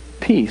is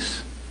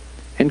peace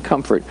and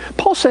comfort.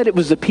 Paul said it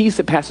was the peace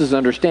that passes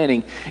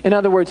understanding. In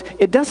other words,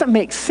 it doesn't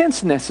make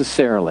sense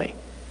necessarily.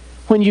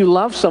 When you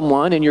love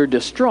someone and you're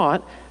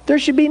distraught, there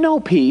should be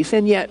no peace.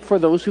 And yet for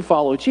those who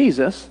follow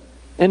Jesus,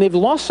 and they've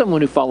lost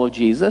someone who followed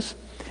Jesus,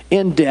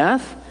 in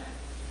death,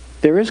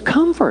 there is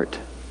comfort.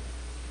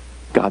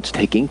 God's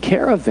taking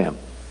care of them.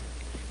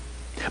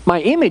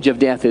 My image of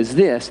death is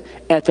this: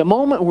 at the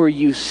moment where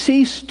you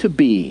cease to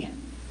be,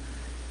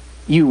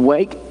 you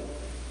wake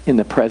in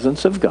the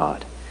presence of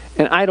God.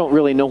 And I don't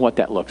really know what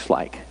that looks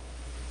like.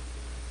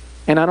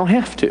 And I don't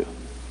have to.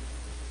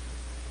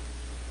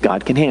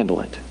 God can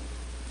handle it.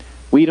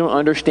 We don't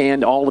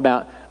understand all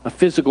about a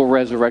physical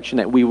resurrection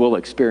that we will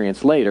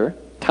experience later.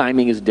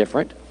 Timing is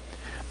different.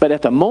 But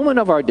at the moment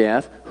of our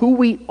death, who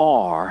we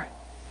are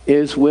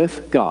is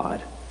with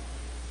God.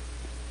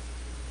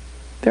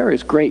 There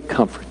is great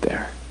comfort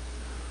there.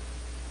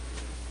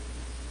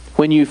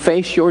 When you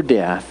face your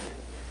death,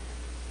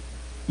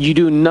 you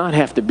do not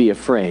have to be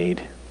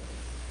afraid.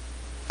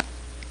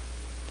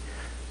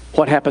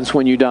 What happens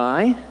when you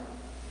die?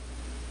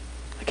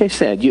 Like I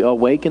said, you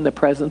awake in the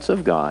presence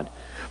of God.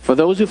 For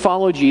those who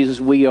follow Jesus,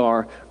 we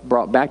are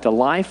brought back to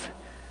life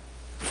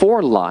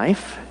for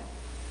life.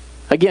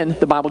 Again,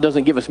 the Bible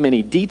doesn't give us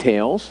many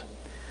details,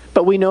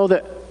 but we know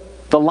that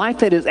the life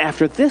that is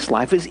after this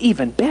life is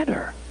even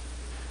better.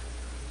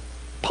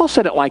 Paul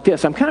said it like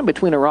this: I'm kind of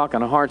between a rock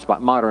and a hard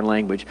spot, modern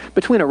language,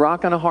 between a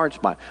rock and a hard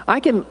spot. I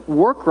can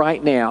work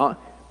right now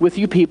with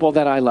you people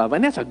that I love,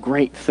 and that's a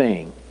great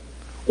thing.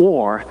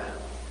 Or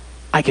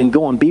I can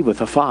go and be with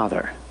the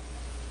Father,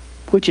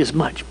 which is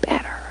much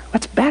better.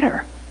 What's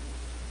better?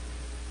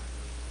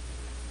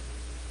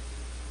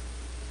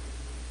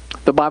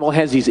 The Bible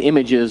has these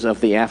images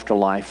of the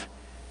afterlife.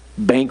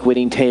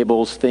 Banqueting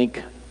tables,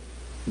 think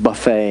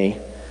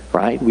buffet,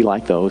 right? We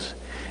like those.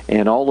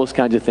 And all those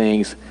kinds of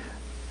things.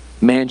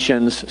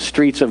 Mansions,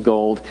 streets of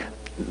gold.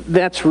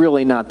 That's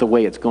really not the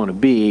way it's going to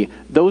be.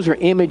 Those are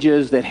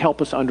images that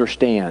help us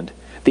understand.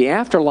 The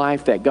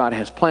afterlife that God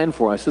has planned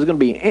for us is going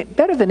to be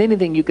better than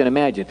anything you can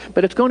imagine,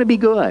 but it's going to be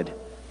good.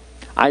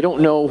 I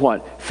don't know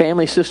what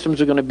family systems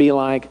are going to be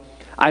like.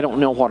 I don't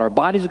know what our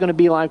bodies are going to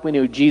be like. We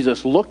knew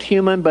Jesus looked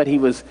human, but he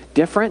was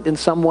different in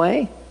some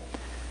way.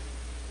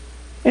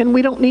 And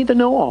we don't need to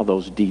know all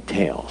those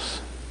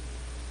details.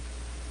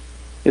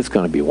 It's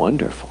going to be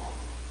wonderful.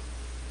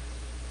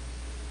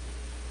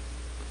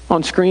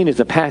 On screen is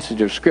a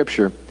passage of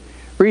Scripture.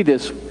 Read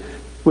this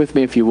with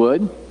me if you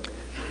would.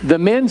 The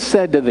men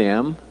said to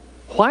them,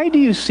 "Why do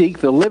you seek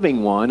the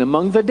living one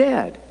among the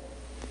dead?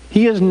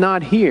 He is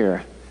not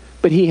here,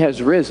 but he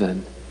has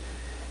risen."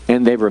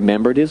 And they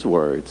remembered his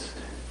words.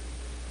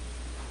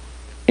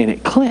 And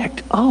it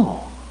clicked.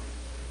 Oh.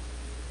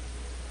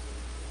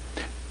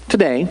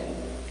 Today,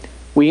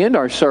 we end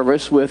our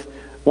service with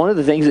one of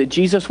the things that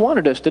Jesus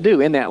wanted us to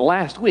do in that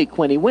last week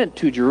when he went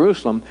to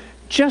Jerusalem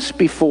just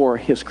before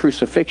his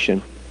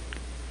crucifixion.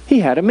 He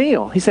had a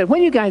meal. He said,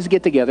 when you guys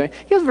get together,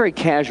 he was very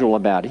casual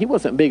about it. He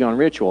wasn't big on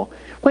ritual.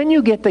 When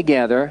you get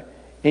together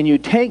and you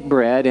take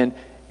bread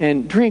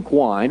and drink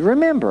wine,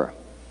 remember,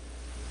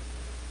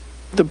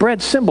 the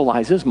bread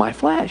symbolizes my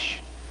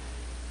flesh.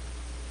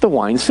 The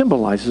wine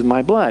symbolizes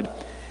my blood.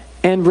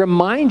 And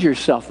remind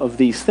yourself of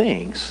these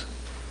things.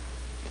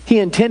 He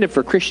intended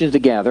for Christians to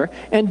gather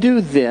and do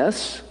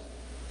this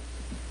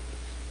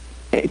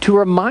to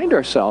remind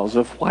ourselves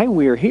of why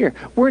we're here.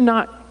 We're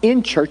not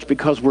in church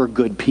because we're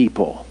good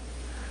people.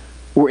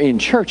 We're in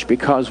church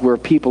because we're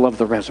people of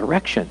the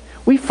resurrection.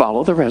 We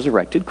follow the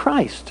resurrected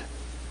Christ.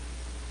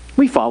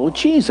 We follow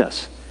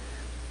Jesus.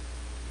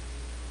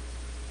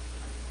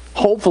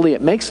 Hopefully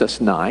it makes us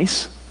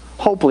nice.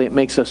 Hopefully it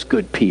makes us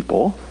good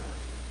people.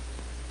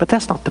 But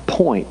that's not the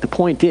point. The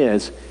point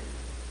is,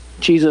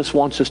 Jesus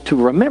wants us to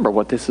remember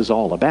what this is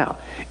all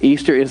about.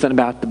 Easter isn't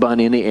about the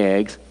bunny and the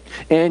eggs.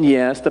 And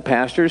yes, the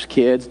pastor's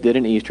kids did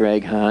an Easter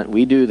egg hunt.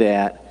 We do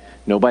that.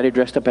 Nobody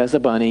dressed up as a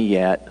bunny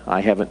yet.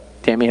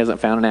 Tammy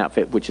hasn't found an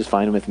outfit, which is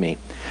fine with me.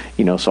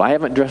 So I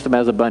haven't dressed up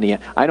as a bunny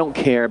yet. I don't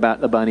care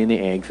about the bunny and the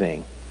egg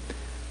thing.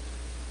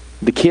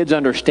 The kids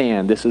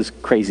understand this is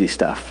crazy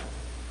stuff.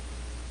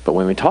 But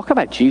when we talk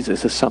about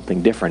Jesus, it's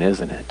something different,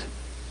 isn't it?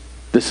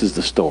 This is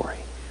the story.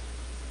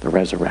 The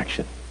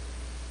resurrection.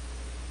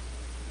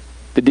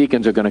 The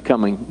deacons are going to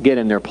come and get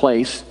in their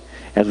place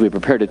as we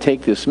prepare to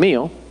take this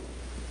meal.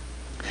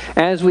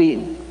 As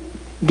we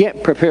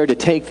get prepared to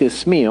take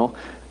this meal,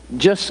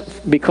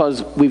 just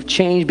because we've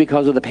changed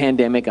because of the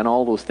pandemic and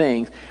all those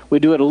things, we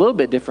do it a little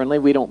bit differently.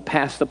 We don't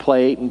pass the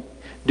plate and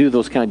do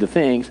those kinds of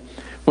things.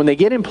 When they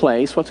get in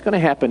place, what's going to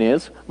happen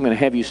is, I'm going to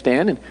have you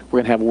stand and we're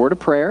going to have a word of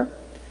prayer.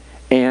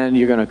 And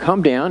you're going to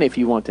come down if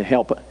you want to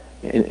help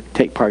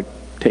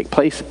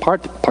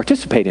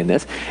participate in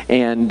this.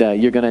 And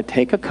you're going to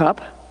take a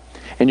cup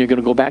and you're going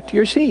to go back to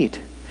your seat.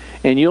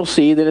 And you'll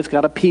see that it's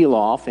got to peel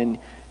off, and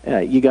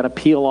you got to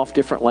peel off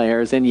different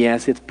layers. And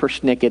yes, it's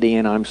persnickety,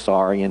 and I'm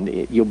sorry,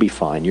 and you'll be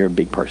fine. You're a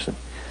big person.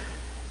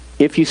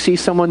 If you see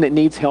someone that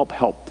needs help,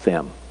 help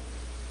them.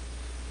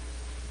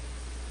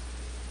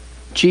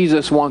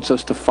 Jesus wants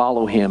us to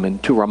follow him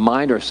and to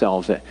remind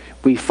ourselves that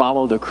we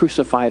follow the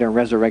crucified and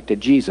resurrected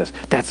Jesus.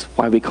 That's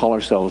why we call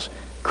ourselves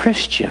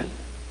Christian.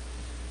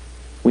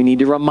 We need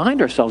to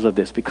remind ourselves of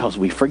this because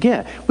we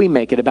forget. We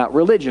make it about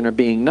religion or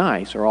being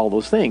nice or all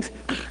those things.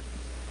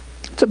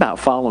 It's about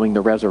following the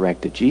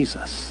resurrected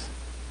Jesus.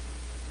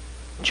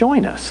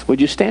 Join us.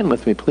 Would you stand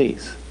with me,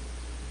 please?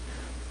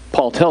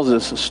 Paul tells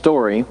us a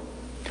story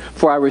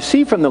For I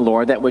received from the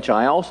Lord that which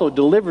I also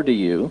delivered to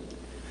you,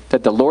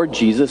 that the Lord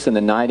Jesus, in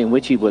the night in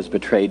which he was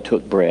betrayed,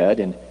 took bread,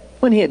 and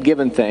when he had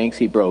given thanks,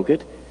 he broke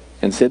it,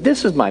 and said,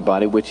 This is my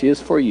body, which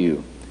is for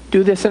you.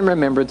 Do this in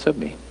remembrance of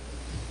me.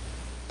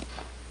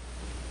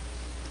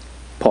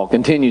 Paul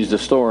continues the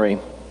story.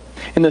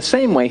 In the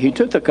same way, he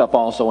took the cup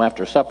also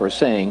after supper,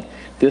 saying,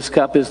 This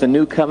cup is the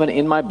new covenant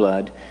in my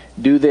blood.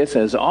 Do this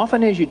as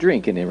often as you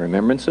drink it in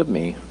remembrance of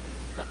me.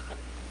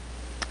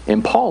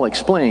 And Paul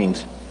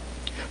explains,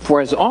 For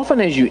as often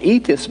as you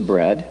eat this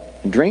bread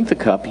and drink the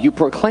cup, you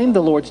proclaim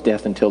the Lord's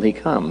death until he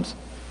comes.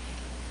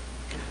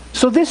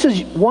 So this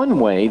is one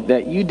way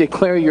that you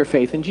declare your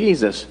faith in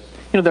Jesus.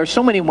 You know, there are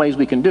so many ways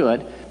we can do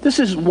it. This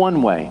is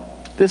one way.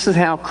 This is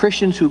how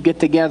Christians who get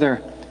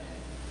together,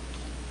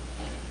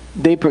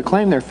 they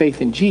proclaim their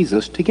faith in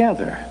Jesus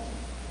together.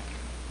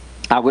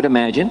 I would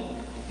imagine,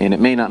 and it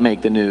may not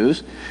make the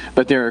news,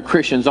 but there are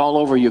Christians all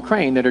over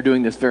Ukraine that are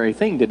doing this very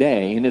thing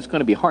today, and it's going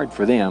to be hard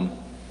for them.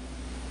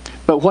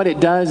 But what it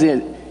does,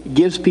 it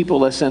gives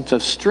people a sense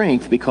of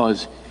strength,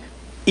 because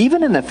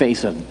even in the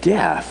face of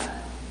death,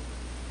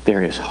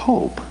 there is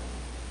hope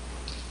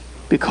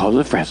because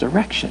of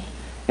resurrection.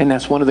 And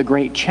that's one of the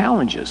great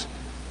challenges,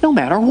 no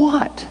matter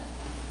what.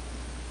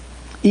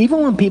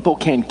 Even when people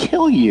can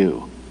kill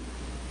you,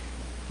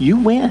 you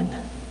win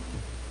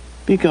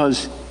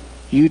because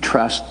you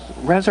trust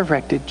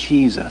resurrected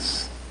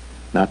Jesus,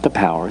 not the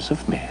powers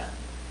of man.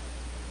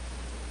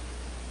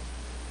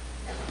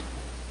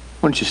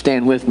 Why don't you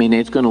stand with me?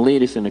 Nate's going to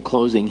lead us in a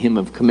closing hymn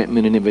of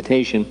commitment and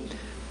invitation.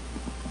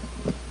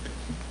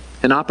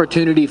 An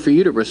opportunity for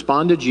you to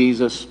respond to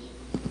Jesus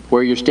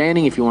where you're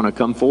standing. If you want to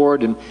come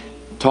forward and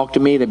talk to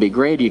me, that'd be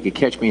great. You could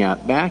catch me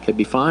out back. That'd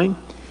be fine.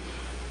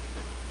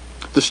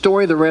 The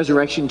story of the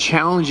resurrection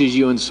challenges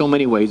you in so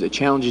many ways. It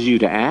challenges you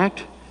to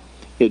act.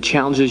 It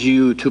challenges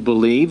you to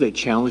believe. It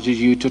challenges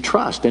you to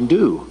trust and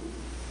do.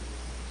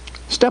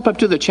 Step up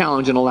to the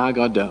challenge and allow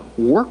God to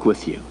work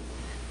with you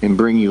and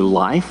bring you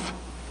life,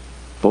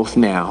 both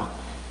now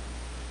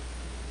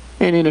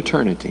and in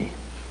eternity.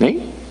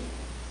 Nate?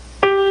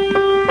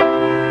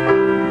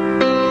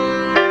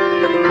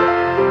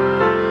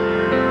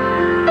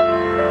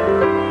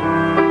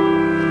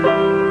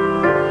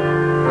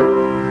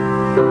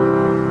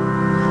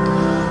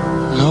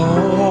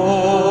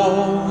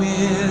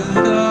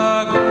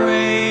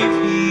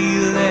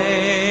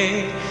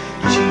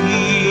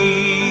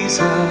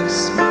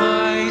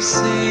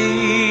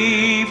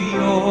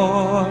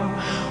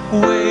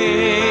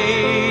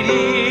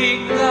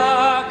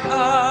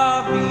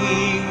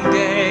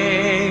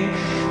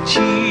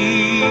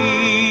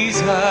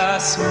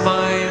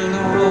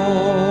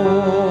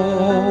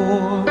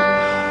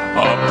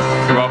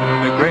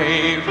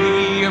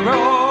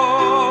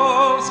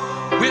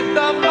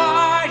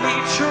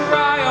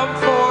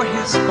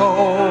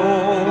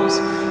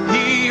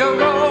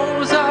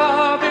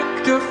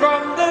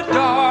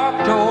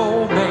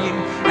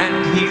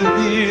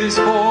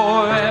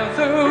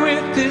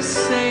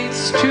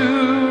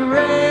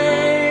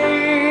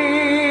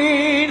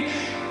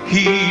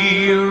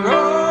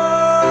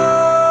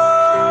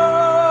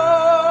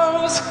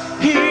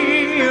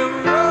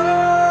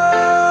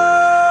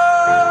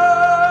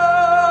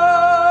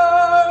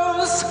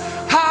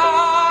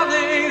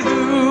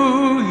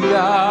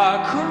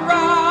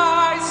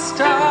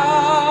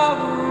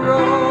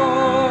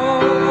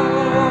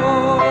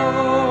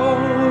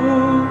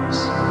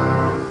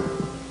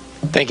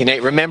 Thank you,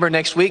 Nate. Remember,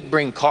 next week,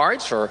 bring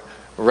cards for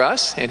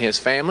Russ and his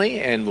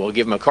family, and we'll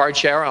give him a card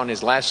shower on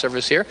his last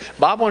service here.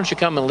 Bob, why don't you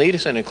come and lead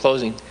us in a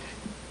closing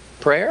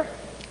prayer?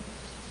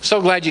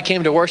 So glad you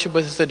came to worship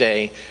with us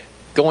today.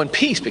 Go in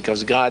peace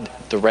because God,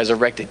 the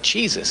resurrected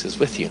Jesus, is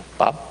with you.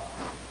 Bob?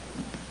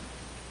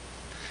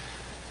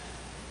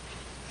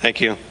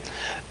 Thank you.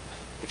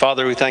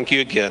 Father, we thank you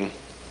again.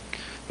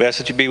 We ask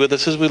that you be with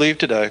us as we leave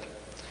today.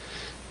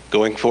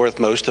 Going forth,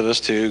 most of us,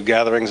 to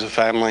gatherings of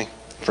family,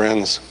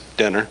 friends,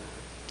 dinner.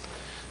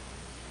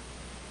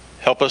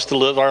 Help us to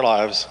live our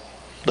lives,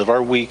 live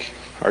our week,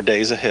 our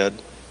days ahead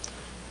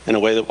in a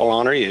way that will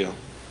honor you,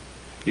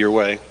 your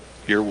way,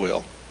 your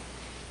will.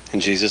 In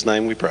Jesus'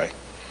 name we pray.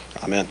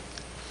 Amen.